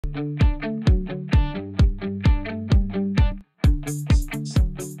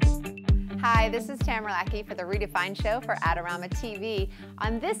this is Tamara Lackey for the reDefine show for Adorama TV.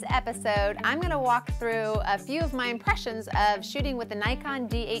 On this episode, I'm going to walk through a few of my impressions of shooting with the Nikon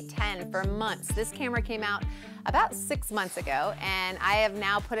D810 for months. This camera came out about 6 months ago, and I have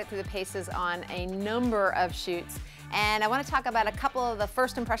now put it through the paces on a number of shoots. And I want to talk about a couple of the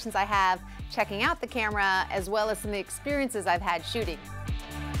first impressions I have checking out the camera, as well as some of the experiences I've had shooting.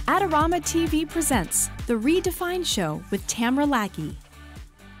 Adorama TV presents the reDefine show with Tamara Lackey.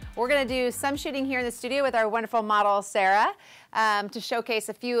 We're going to do some shooting here in the studio with our wonderful model, Sarah, to showcase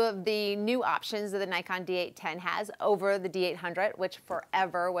a few of the new options that the Nikon D810 has over the D800, which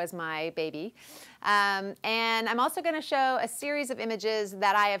forever was my baby. And I'm also going to show a series of images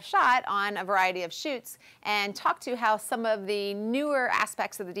that I have shot on a variety of shoots and talk to how some of the newer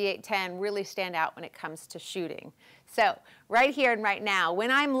aspects of the D810 really stand out when it comes to shooting. So right here and right now, when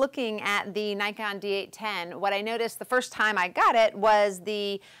I'm looking at the Nikon D810, what I noticed the first time I got it was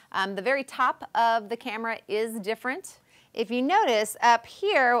the very top of the camera is different. If you notice up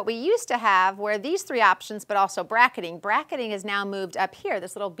here, what we used to have were these three options, but also bracketing. Bracketing is now moved up here,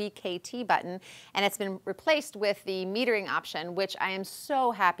 this little BKT button, and it's been replaced with the metering option, which I am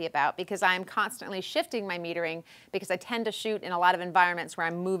so happy about because I'm constantly shifting my metering because I tend to shoot in a lot of environments where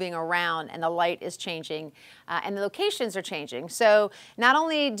I'm moving around and the light is changing and the locations are changing. So not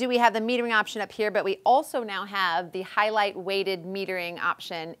only do we have the metering option up here, but we also now have the highlight weighted metering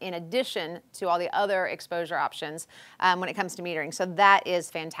option in addition to all the other exposure options when it comes to metering. So that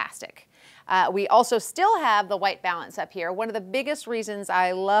is fantastic. We also still have the white balance up here. One of the biggest reasons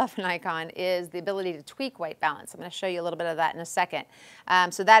I love Nikon is the ability to tweak white balance. I'm going to show you a little bit of that in a second.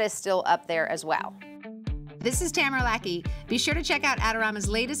 So that is still up there as well. This is Tamara Lackey. Be sure to check out Adorama's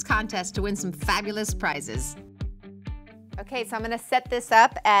latest contest to win some fabulous prizes. Okay, so I'm going to set this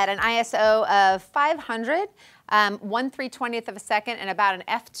up at an ISO of 500, 1/320th of a second, and about an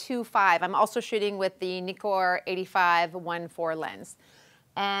f2.5. I'm also shooting with the Nikkor 85-1.4 lens.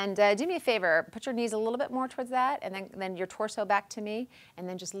 And do me a favor, put your knees a little bit more towards that, and then your torso back to me, and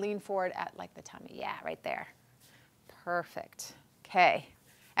then just lean forward at like the tummy. Yeah, right there. Perfect. Okay,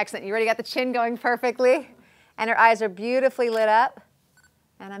 excellent. You already got the chin going perfectly, and her eyes are beautifully lit up.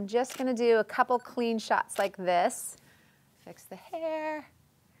 And I'm just going to do a couple clean shots like this. Fix the hair,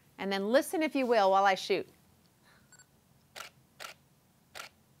 and then listen, if you will, while I shoot.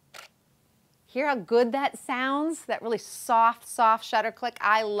 Hear how good that sounds? That really soft shutter click.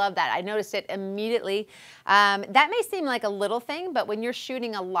 I love that. I noticed it immediately. That may seem like a little thing, but when you're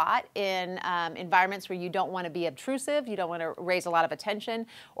shooting a lot in environments where you don't want to be obtrusive, you don't want to raise a lot of attention,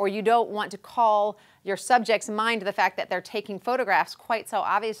 or you don't want to call your subject's mind to the fact that they're taking photographs quite so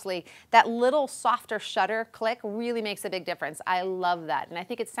obviously, that little softer shutter click really makes a big difference. I love that, and I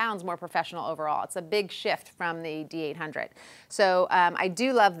think it sounds more professional overall. It's a big shift from the D800. So I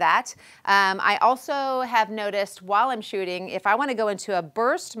do love that. I also have noticed while I'm shooting, if I want to go into a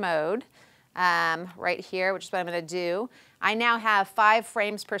burst mode, right here, which is what I'm going to do, I now have 5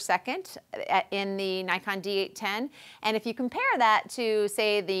 frames per second in the Nikon D810. And if you compare that to,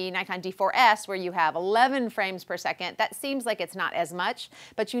 say, the Nikon D4S, where you have 11 frames per second, that seems like it's not as much.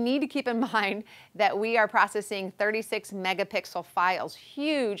 But you need to keep in mind that we are processing 36 megapixel files,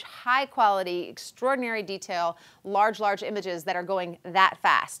 huge, high quality, extraordinary detail, large images that are going that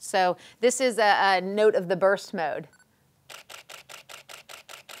fast. So this is a note of the burst mode.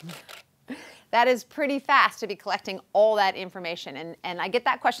 That is pretty fast to be collecting all that information. And I get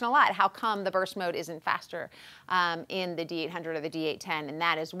that question a lot. How come the burst mode isn't faster in the D800 or the D810? And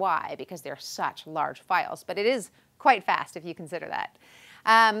that is why, because they're such large files. But it is quite fast if you consider that.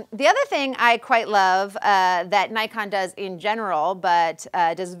 The other thing I quite love that Nikon does in general, but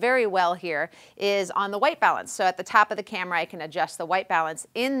does very well here, is on the white balance. So at the top of the camera, I can adjust the white balance.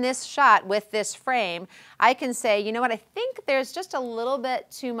 In this shot with this frame, I can say, you know what, I think there's just a little bit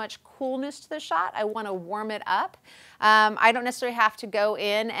too much coolness to the shot. I want to warm it up. I don't necessarily have to go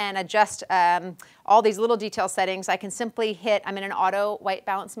in and adjust all these little detail settings. I can simply hit, I'm in an auto white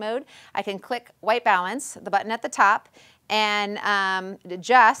balance mode. I can click white balance, the button at the top, and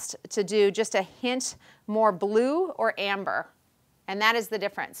adjust to do just a hint more blue or amber. And that is the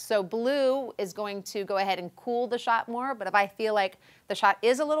difference. So blue is going to go ahead and cool the shot more, but if I feel like the shot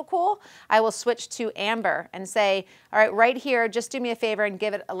is a little cool, I will switch to amber and say, all right, right here, just do me a favor and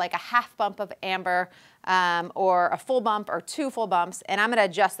give it like a half bump of amber or a full bump or 2 full bumps, and I'm going to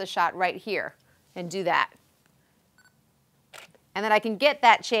adjust the shot right here and do that. And then I can get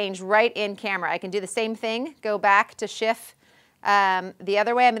that change right in camera. I can do the same thing, go back to shift the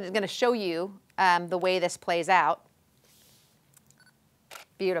other way. I'm going to show you the way this plays out.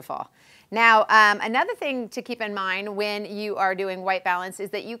 Beautiful. Now, another thing to keep in mind when you are doing white balance is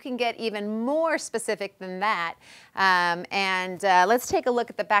that you can get even more specific than that. Let's take a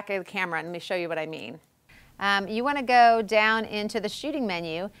look at the back of the camera and let me show you what I mean. You want to go down into the shooting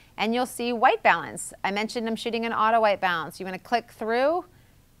menu and you'll see white balance. I mentioned I'm shooting an auto white balance. You want to click through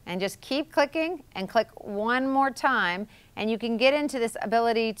and just keep clicking and click one more time, and you can get into this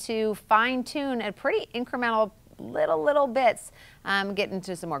ability to fine tune at pretty incremental little bits. Get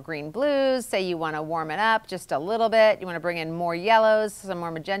into some more green blues. Say you want to warm it up just a little bit. You want to bring in more yellows, some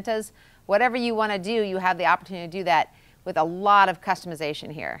more magentas. Whatever you want to do, you have the opportunity to do that with a lot of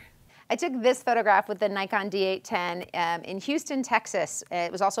customization here. I took this photograph with the Nikon D810 in Houston, Texas. It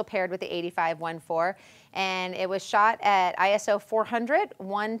was also paired with the 8514, and it was shot at ISO 400,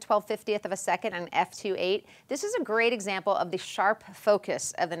 1/1250th of a second on f2.8. This is a great example of the sharp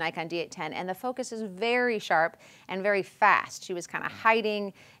focus of the Nikon D810, and the focus is very sharp and very fast. She was kind of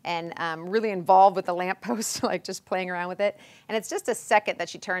hiding and really involved with the lamppost, like just playing around with it. And it's just a second that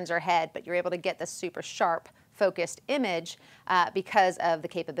she turns her head, but you're able to get this super sharp focused image because of the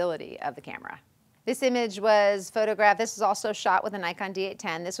capability of the camera. This image was photographed, this is also shot with a Nikon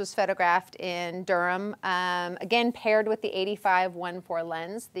D810. This was photographed in Durham, again paired with the 8514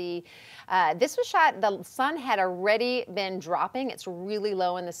 lens. This was shot, the sun had already been dropping. It's really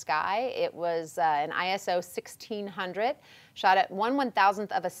low in the sky. It was an ISO 1600, shot at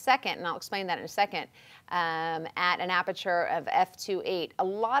 1/1000th of a second, and I'll explain that in a second, at an aperture of f2.8. A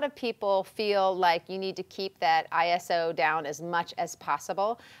lot of people feel like you need to keep that ISO down as much as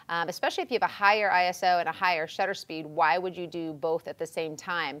possible, especially if you have a higher ISO and a higher shutter speed. Why would you do both at the same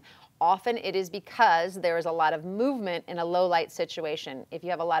time? Often it is because there is a lot of movement in a low light situation. If you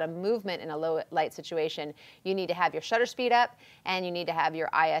have a lot of movement in a low light situation, you need to have your shutter speed up and you need to have your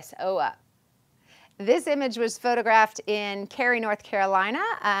ISO up. This image was photographed in Cary, North Carolina.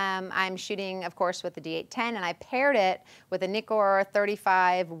 I'm shooting, of course, with the D810, and I paired it with a Nikkor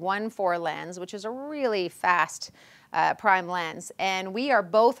 35-1.4 lens, which is a really fast prime lens. And we are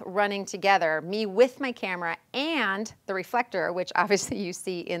both running together, me with my camera and the reflector, which obviously you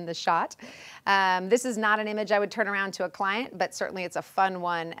see in the shot. This is not an image I would turn around to a client, but certainly it's a fun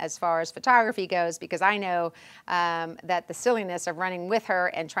one as far as photography goes, because I know that the silliness of running with her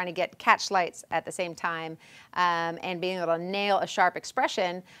and trying to get catch lights at the same time and being able to nail a sharp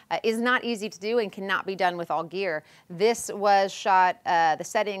expression is not easy to do and cannot be done with all gear. This was shot, the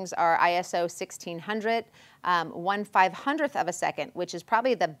settings are ISO 1600, 1/500th of a second, which is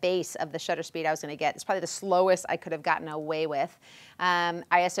probably the base of the shutter speed I was going to get. It's probably the slowest I could have gotten away with.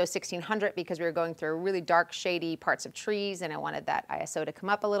 ISO 1600 because we were going through really dark, shady parts of trees, and I wanted that ISO to come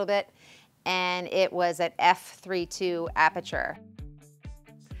up a little bit. And it was at f3.2 aperture.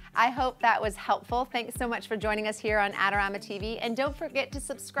 I hope that was helpful. Thanks so much for joining us here on Adorama TV. And don't forget to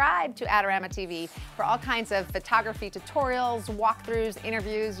subscribe to Adorama TV for all kinds of photography tutorials, walkthroughs,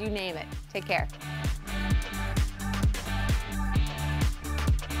 interviews, you name it. Take care.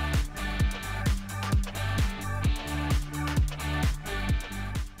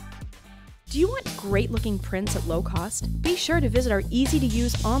 Do you want great looking prints at low cost? Be sure to visit our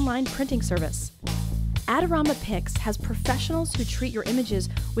easy-to-use online printing service. Adorama Pix has professionals who treat your images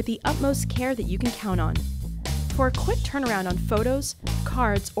with the utmost care that you can count on. For a quick turnaround on photos,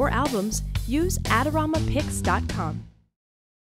 cards, or albums, use AdoramaPix.com.